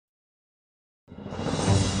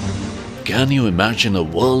Can you imagine a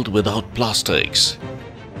world without plastics?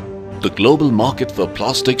 The global market for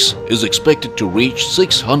plastics is expected to reach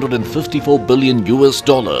 $654 billion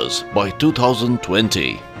by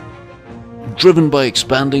 2020. Driven by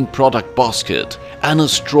expanding product basket and a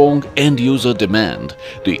strong end-user demand,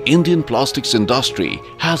 the Indian plastics industry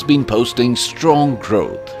has been posting strong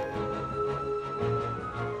growth.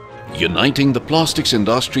 Uniting the plastics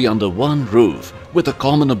industry under one roof with a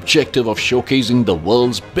common objective of showcasing the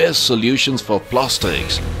world's best solutions for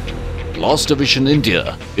plastics, Plastivision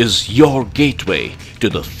India is your gateway to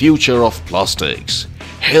the future of plastics,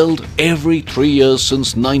 held every 3 years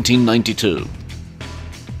since 1992.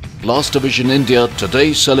 Plastivision India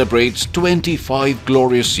today celebrates 25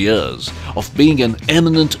 glorious years of being an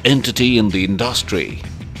eminent entity in the industry.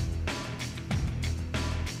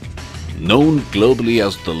 Known globally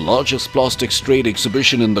as the largest plastics trade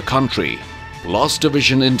exhibition in the country,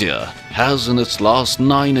 Plastivision India has in its last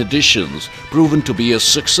 9 editions proven to be a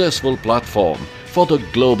successful platform for the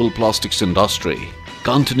global plastics industry,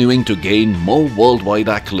 continuing to gain more worldwide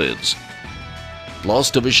accolades.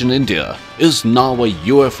 Plastivision India is now a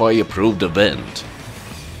UFI approved event.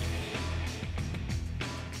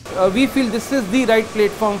 We feel this is the right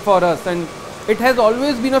platform for us, and it has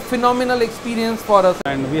always been a phenomenal experience for us.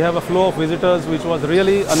 And we have a flow of visitors which was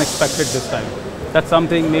really unexpected this time. That's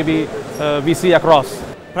something maybe we see across.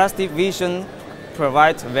 Plastivision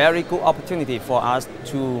provides very good opportunity for us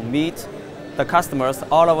to meet the customers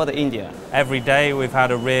all over India. Every day we've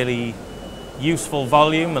had a really useful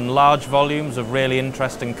volume and large volumes of really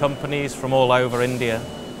interesting companies from all over India.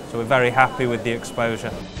 So we're very happy with the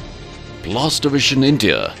exposure. Plastivision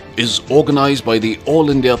India is organized by the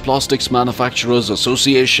All India Plastics Manufacturers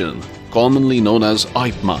Association, commonly known as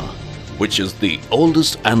IPMA, which is the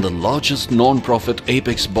oldest and the largest non-profit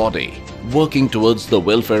apex body working towards the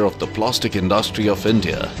welfare of the plastic industry of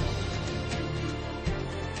India.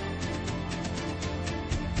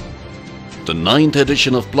 The 9th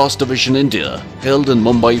edition of Plastivision India, held in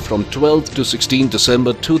Mumbai from 12th to 16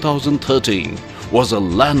 December 2013, was a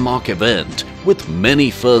landmark event with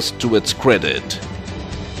many firsts to its credit.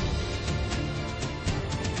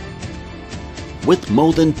 With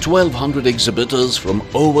more than 1,200 exhibitors from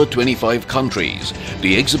over 25 countries,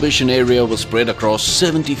 the exhibition area was spread across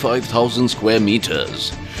 75,000 square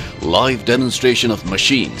meters. Live demonstration of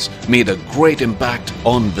machines made a great impact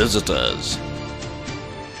on visitors.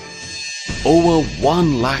 Over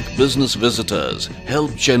 1 lakh business visitors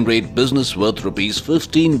helped generate business worth Rs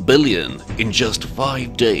 15 billion in just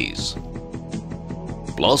 5 days.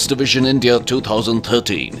 Plastivision India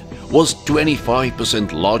 2013 was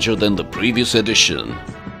 25% larger than the previous edition.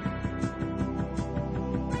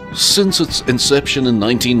 Since its inception in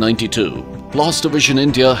 1992, Plastivision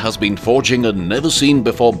India has been forging a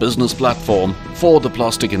never-seen-before business platform for the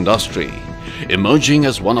plastic industry, emerging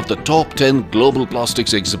as one of the top 10 global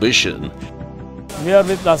plastics exhibition. We are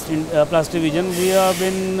with Plastivision. We have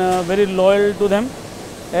been very loyal to them,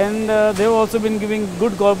 and they have also been giving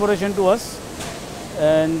good cooperation to us.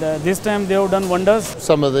 And this time they have done wonders.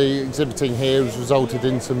 Some of the exhibiting here has resulted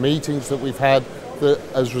in some meetings that we've had that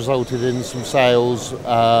has resulted in some sales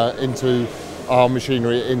into our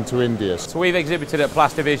machinery into India. So we've exhibited at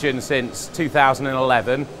Plastivision since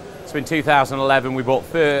 2011. So in 2011 we bought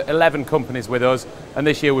 11 companies with us, and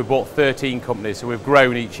this year we bought 13 companies, so we've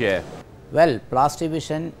grown each year. Well,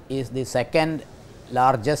 Plastivision is the second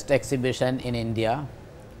largest exhibition in India.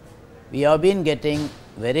 We have been getting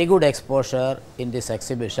very good exposure in this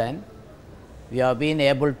exhibition. We have been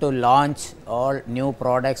able to launch all new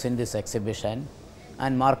products in this exhibition,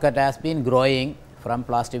 and market has been growing from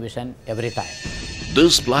Plastivision every time.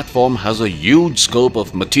 This platform has a huge scope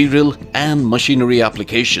of material and machinery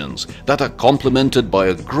applications that are complemented by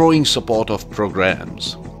a growing support of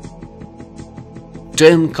programs.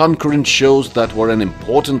 10 concurrent shows that were an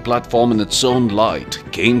important platform in its own light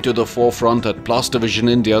came to the forefront at Plastivision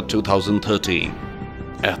India 2013.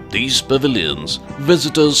 At these pavilions,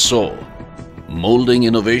 visitors saw Molding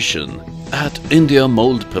Innovation at India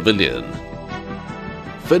Mold Pavilion,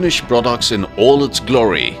 Finished Products in all its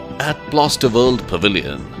glory at Plastiworld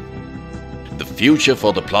Pavilion, The Future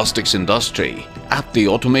for the Plastics Industry at the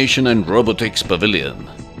Automation and Robotics Pavilion,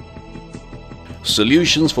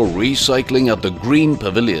 Solutions for Recycling at the Green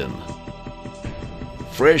Pavilion,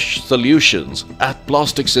 Fresh Solutions at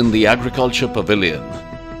Plastics in the Agriculture Pavilion,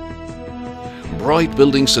 Bright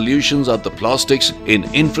Building Solutions at the Plastics in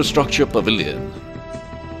Infrastructure Pavilion,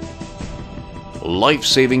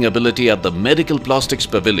 Life-Saving Ability at the Medical Plastics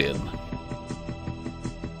Pavilion,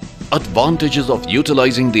 Advantages of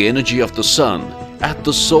Utilizing the Energy of the Sun at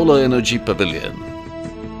the Solar Energy Pavilion,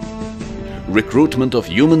 recruitment of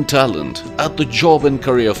human talent at the Job and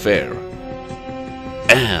Career Fair,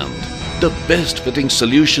 and the best fitting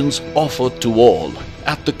solutions offered to all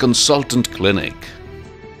at the Consultant Clinic.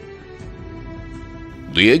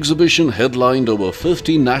 The exhibition headlined over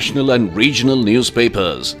 50 national and regional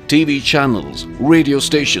newspapers, TV channels, radio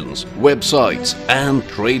stations, websites and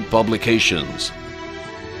trade publications.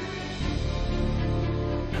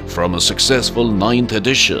 From a successful 9th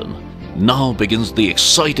edition, now begins the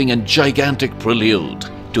exciting and gigantic prelude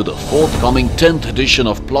to the forthcoming 10th edition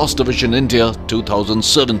of Plastivision India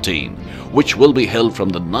 2017, which will be held from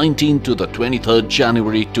the 19th to the 23rd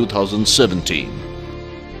January 2017.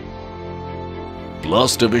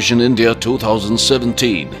 Plastivision India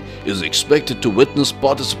 2017 is expected to witness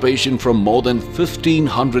participation from more than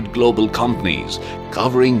 1,500 global companies,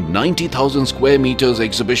 covering 90,000 square meters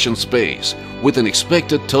exhibition space with an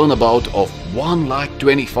expected turnabout of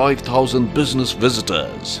 1,25,000 business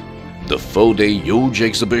visitors. The 4-day huge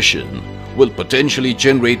exhibition will potentially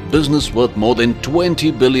generate business worth more than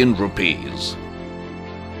 20 billion rupees.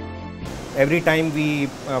 Every time we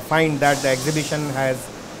find that the exhibition has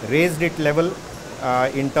raised its level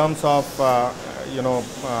in terms of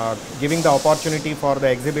giving the opportunity for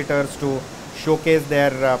the exhibitors to showcase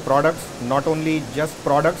their products, not only just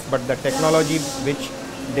products but the technology which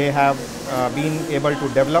they have been able to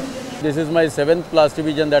develop. This is my 7th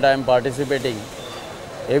Plastivision that I am participating.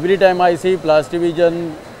 Every time I see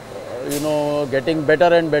Plastivision, getting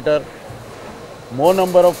better and better, more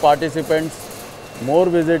number of participants, more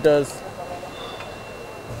visitors,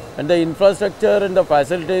 and the infrastructure and the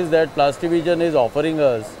facilities that Plastivision is offering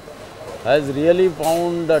us has really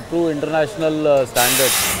found a true international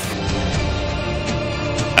standard.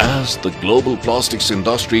 As the global plastics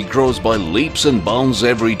industry grows by leaps and bounds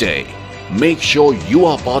every day, make sure you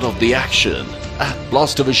are part of the action at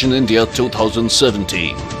Plastivision India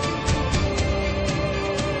 2017.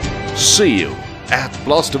 See you at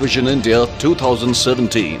Plastivision India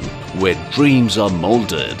 2017, where dreams are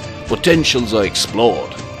molded, potentials are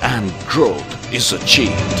explored, and growth is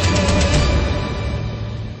achieved.